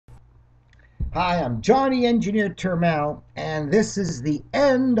Hi, I'm Johnny Engineer Turmel, and this is the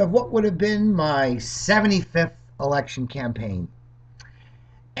end of what would have been my 75th election campaign.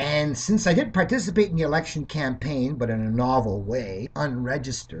 And since I did participate in the election campaign, but in a novel way,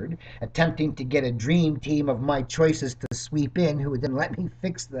 unregistered, attempting to get a dream team of my choices to sweep in who would then let me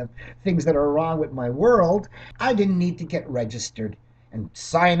fix the things that are wrong with my world, I didn't need to get registered and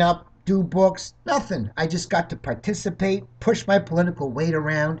sign up, do books, nothing. I just got to participate, push my political weight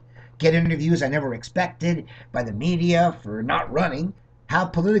around, get interviews I never expected by the media for not running,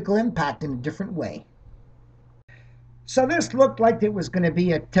 have political impact in a different way. So this looked like it was going to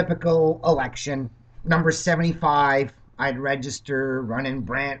be a typical election. Number 75, I'd register, run in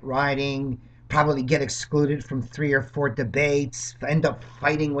Brant riding, probably get excluded from 3 or 4 debates, end up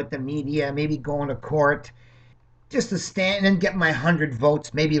fighting with the media, maybe going to court, just to stand and get my 100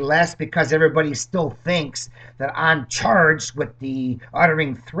 votes, maybe less, because everybody still thinks that I'm charged with the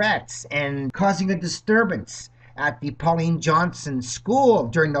uttering threats and causing a disturbance at the Pauline Johnson School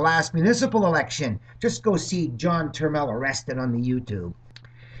during the last municipal election. Just go see John Turmel arrested on the YouTube.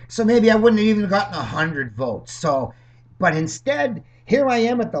 So maybe I wouldn't have even gotten 100 votes. But instead, here I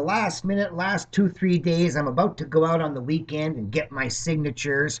am at the last minute, last 2, 3 days. I'm about to go out on the weekend and get my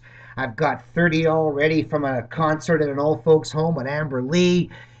signatures. I've got 30 already from a concert at an old folks home with Amber Lee.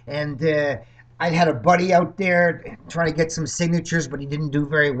 And I had a buddy out there trying to get some signatures, but he didn't do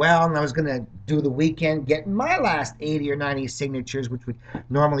very well. And I was going to do the weekend getting my last 80 or 90 signatures, which would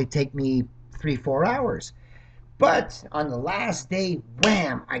normally take me 3, 4 hours. But on the last day,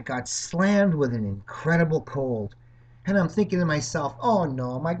 wham, I got slammed with an incredible cold. And I'm thinking to myself, oh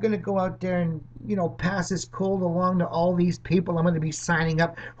no, am I going to go out there and, pass this cold along to all these people I'm going to be signing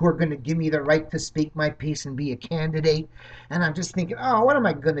up who are going to give me the right to speak my piece and be a candidate? And I'm just thinking, oh, what am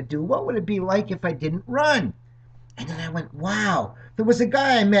I going to do? What would it be like if I didn't run? And then I went, wow. There was a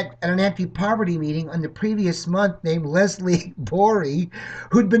guy I met at an anti-poverty meeting on the previous month named Leslie Bory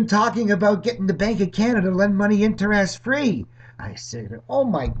who'd been talking about getting the Bank of Canada to lend money interest-free. I said, oh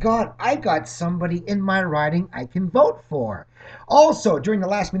my God, I got somebody in my riding I can vote for. Also, during the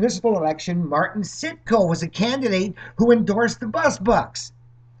last municipal election, Martin Sitko was a candidate who endorsed the bus bucks.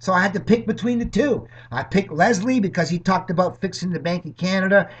 So I had to pick between the two. I picked Leslie because he talked about fixing the Bank of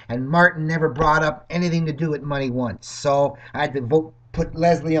Canada, and Martin never brought up anything to do with money once. So I had to put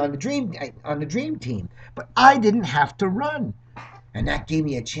Leslie on the dream team. But I didn't have to run. And that gave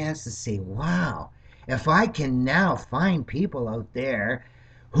me a chance to say, wow, if I can now find people out there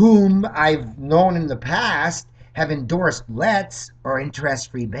whom I've known in the past have endorsed LETS or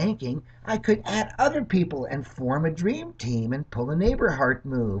interest-free banking, I could add other people and form a dream team and pull a Aberhart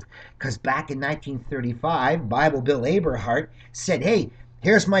move. Because back in 1935, Bible Bill Aberhart said, hey,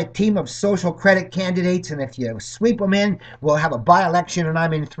 here's my team of social credit candidates, and if you sweep them in, we'll have a by-election and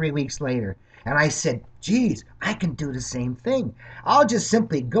I'm in 3 weeks later. And I said, geez, I can do the same thing. I'll just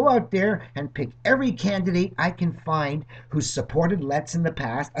simply go out there and pick every candidate I can find who's supported LETS in the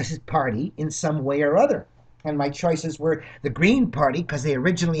past, as his party, in some way or other. And my choices were the Green Party, because they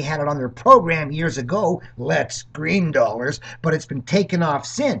originally had it on their program years ago, Let's Green Dollars, but it's been taken off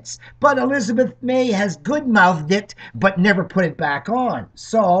since. But Elizabeth May has good-mouthed it, but never put it back on.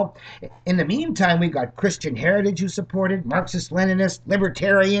 So, in the meantime, we got Christian Heritage who supported, Marxist-Leninists,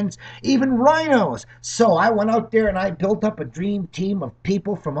 Libertarians, even rhinos. So I went out there and I built up a dream team of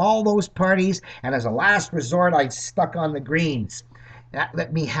people from all those parties, and as a last resort, I stuck on the Greens. That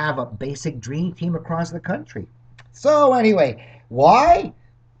let me have a basic dream team across the country. So anyway, why?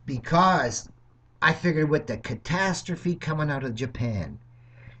 Because I figured with the catastrophe coming out of Japan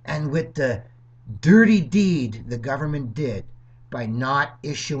and with the dirty deed the government did by not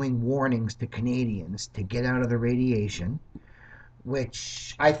issuing warnings to Canadians to get out of the radiation,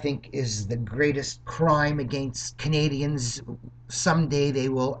 which I think is the greatest crime against Canadians someday they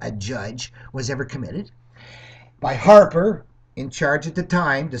will adjudge was ever committed, by Harper, in charge at the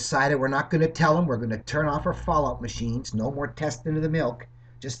time, decided we're not going to tell them. We're going to turn off our fallout machines. No more testing of the milk.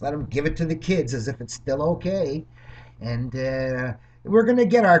 Just let them give it to the kids as if it's still okay. And we're going to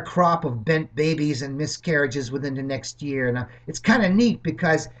get our crop of bent babies and miscarriages within the next year. Now, it's kind of neat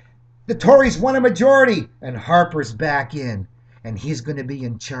because the Tories won a majority and Harper's back in. And he's going to be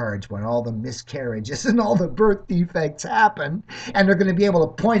in charge when all the miscarriages and all the birth defects happen. And they're going to be able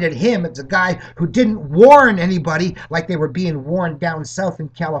to point at him as a guy who didn't warn anybody like they were being warned down south in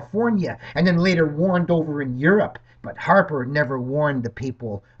California and then later warned over in Europe. But Harper never warned the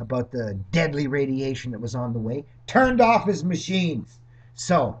people about the deadly radiation that was on the way, turned off his machines.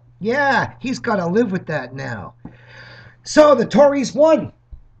 So, yeah, he's got to live with that now. So the Tories won.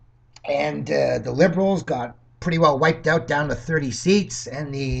 And the Liberals got pretty well wiped out down to 30 seats.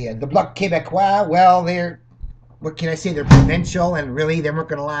 And the Bloc Québécois, well, what can I say? They're provincial, and really they weren't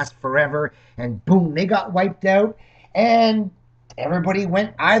going to last forever. And boom, they got wiped out. And everybody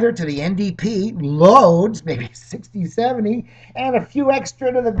went either to the NDP, loads, maybe 60, 70, and a few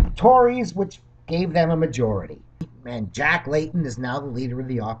extra to the Tories, which gave them a majority. And Jack Layton is now the leader of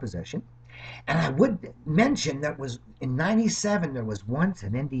the opposition. And I would mention that was in 97, there was once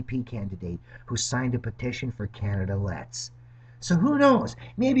an NDP candidate who signed a petition for CanLETS. So who knows?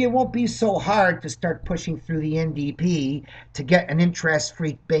 Maybe it won't be so hard to start pushing through the NDP to get an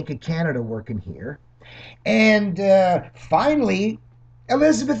interest-free Bank of Canada working here. And finally,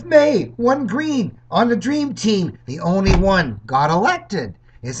 Elizabeth May, one Green, on the Dream Team, the only one, got elected.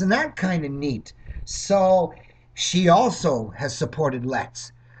 Isn't that kind of neat? So she also has supported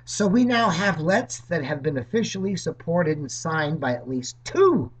LETS. So we now have LETS that have been officially supported and signed by at least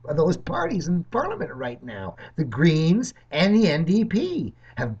two of those parties in Parliament right now. The Greens and the NDP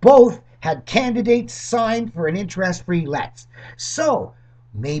have both had candidates signed for an interest-free LETS. So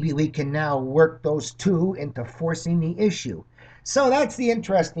maybe we can now work those two into forcing the issue. So that's the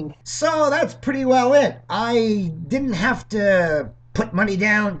interesting. So that's pretty well it. I didn't have to put money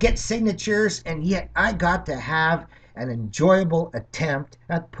down, get signatures, and yet I got to have an enjoyable attempt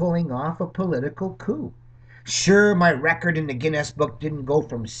at pulling off a political coup. Sure, my record in the Guinness book didn't go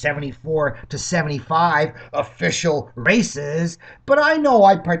from 74 to 75 official races, but I know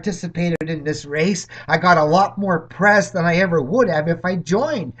I participated in this race. I got a lot more press than I ever would have if I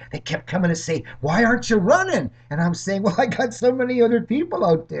joined. They kept coming to say, "Why aren't you running?" And I'm saying, well, I got so many other people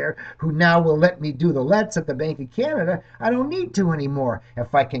out there who now will let me do the LETS at the Bank of Canada. I don't need to anymore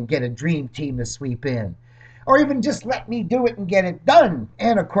if I can get a dream team to sweep in. Or even just let me do it and get it done.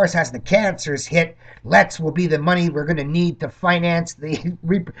 And of course, as the cancers hit, LETS will be the money we're going to need to finance the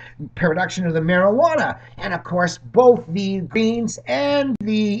production of the marijuana. And of course, both the Greens and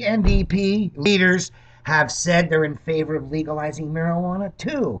the NDP leaders have said they're in favor of legalizing marijuana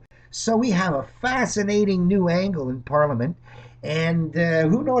too. So we have a fascinating new angle in Parliament, and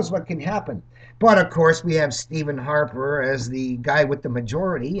who knows what can happen. But of course, we have Stephen Harper as the guy with the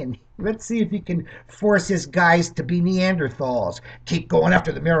majority, and let's see if he can force his guys to be Neanderthals. Keep going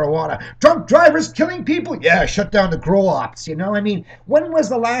after the marijuana. Drunk drivers killing people? Yeah, shut down the grow ops. You know, I mean, when was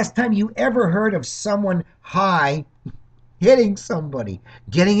the last time you ever heard of someone high hitting somebody,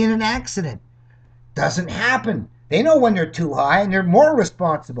 getting in an accident? Doesn't happen. They know when they're too high and they're more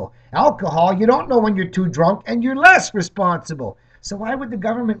responsible. Alcohol, you don't know when you're too drunk and you're less responsible. So why would the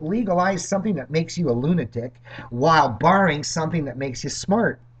government legalize something that makes you a lunatic while barring something that makes you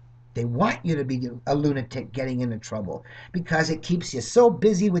smart? They want you to be a lunatic getting into trouble because it keeps you so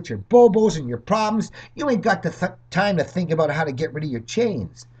busy with your bobos and your problems, you ain't got the time to think about how to get rid of your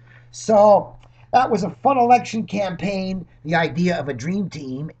chains. So that was a fun election campaign, the idea of a dream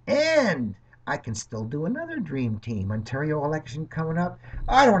team, and I can still do another dream team. Ontario election coming up.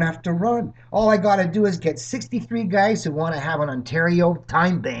 I don't have to run. All I got to do is get 63 guys who want to have an Ontario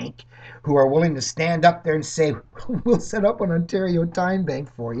time bank, who are willing to stand up there and say, we'll set up an Ontario time bank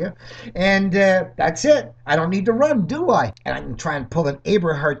for you. And that's it. I don't need to run, do I? And I can try and pull an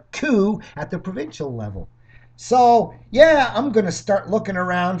Aberhart coup at the provincial level. So, yeah, I'm going to start looking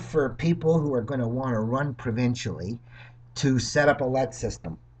around for people who are going to want to run provincially to set up a LET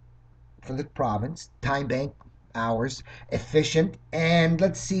system for the province, time bank hours, efficient, and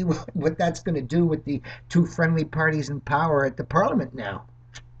let's see what that's going to do with the two friendly parties in power at the Parliament now.